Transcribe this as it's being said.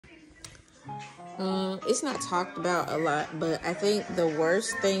It's not talked about a lot, but I think the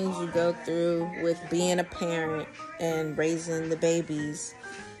worst things you go through with being a parent and raising the babies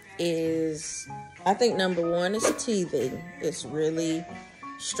is, I think number one is teething. It's really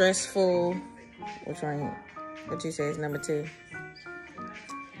stressful. Which one? What you say is number two?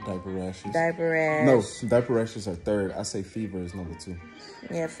 Diaper rashes. Diaper rash. No, diaper rashes are third. I say fever is number two.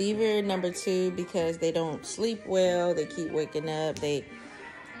 Yeah, fever number two because they don't sleep well. They keep waking up.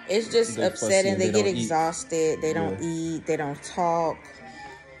 It's just upsetting. They get exhausted. They don't eat. They don't talk.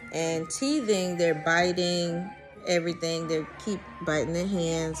 And teething, they're biting everything. They keep biting their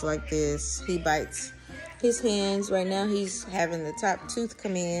hands like this. He bites his hands. Right now, he's having the top tooth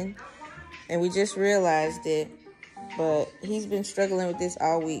come in. And we just realized it. But he's been struggling with this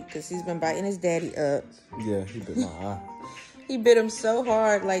all week because he's been biting his daddy up. Yeah, he bit my eye. He bit him so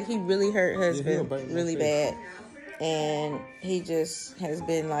hard. Like, he really hurt husband really bad. And he just has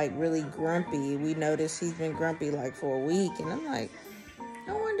been, like, really grumpy. We noticed he's been grumpy, like, for a week. And I'm like,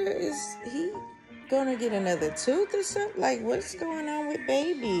 I wonder, is he going to get another tooth or something? Like, what's going on with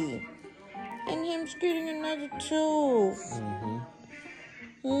baby? And him's getting another tooth.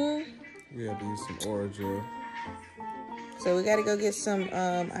 We had to use some Orajel. So we got to go get some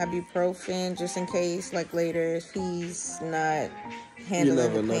ibuprofen just in case, like, later if he's not handling the pain. You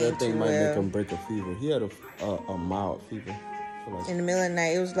never know, that thing might make him break a fever. He had a mild fever. In the middle of the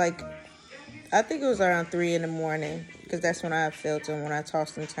night, it was like, I think it was around 3 in the morning, because that's when I felt him, when I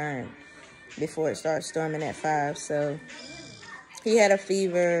tossed and turned, before it started storming at 5. So he had a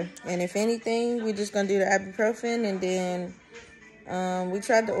fever, and if anything, we're just going to do the ibuprofen, and then we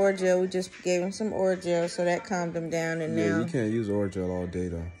tried the Orajel. We just gave him some Orajel, so that calmed him down. And now you can't use Orajel all day,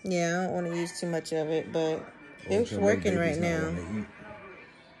 though. Yeah, I don't want to use too much of it, but it's working right now.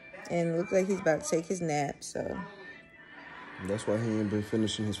 And it looks like he's about to take his nap, so. That's why he ain't been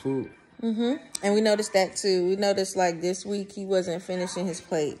finishing his food. And we noticed that, too. We noticed, like, this week he wasn't finishing his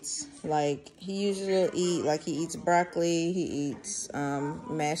plates. Like, he usually will eat, like, he eats broccoli. He eats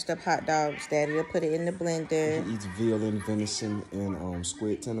mashed up hot dogs. Daddy will put it in the blender. He eats veal and venison and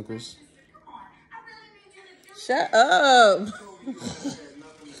squid tentacles. Shut up.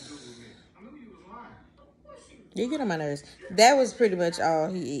 You get on my nerves. That was pretty much all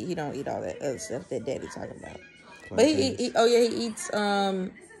he eat. He don't eat all that other stuff that Daddy talking about. But he eats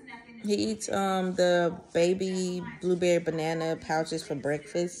the baby blueberry banana pouches for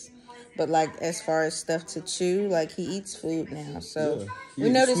breakfast. But like as far as stuff to chew, like he eats food now. So we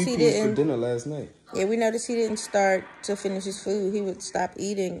noticed he didn't for dinner last night. Yeah, we noticed he didn't start to finish his food. He would stop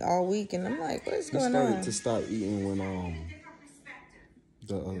eating all week, and I'm like, what's going on? He started to stop eating when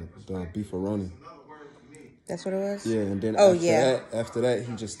the beefaroni. That's what it was? Yeah, and then after that,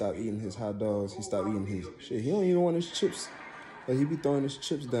 he just stopped eating his hot dogs. He stopped eating his shit. He don't even want his chips. Like, he be throwing his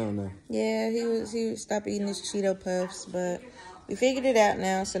chips down now. Yeah, he would stop eating his Cheeto Puffs, but we figured it out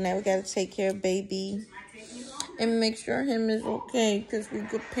now. So now we got to take care of baby and make sure him is okay, because we're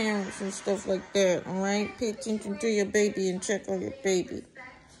good parents and stuff like that, all right? Pay attention to your baby and check on your baby.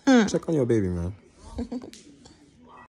 Check on your baby, man.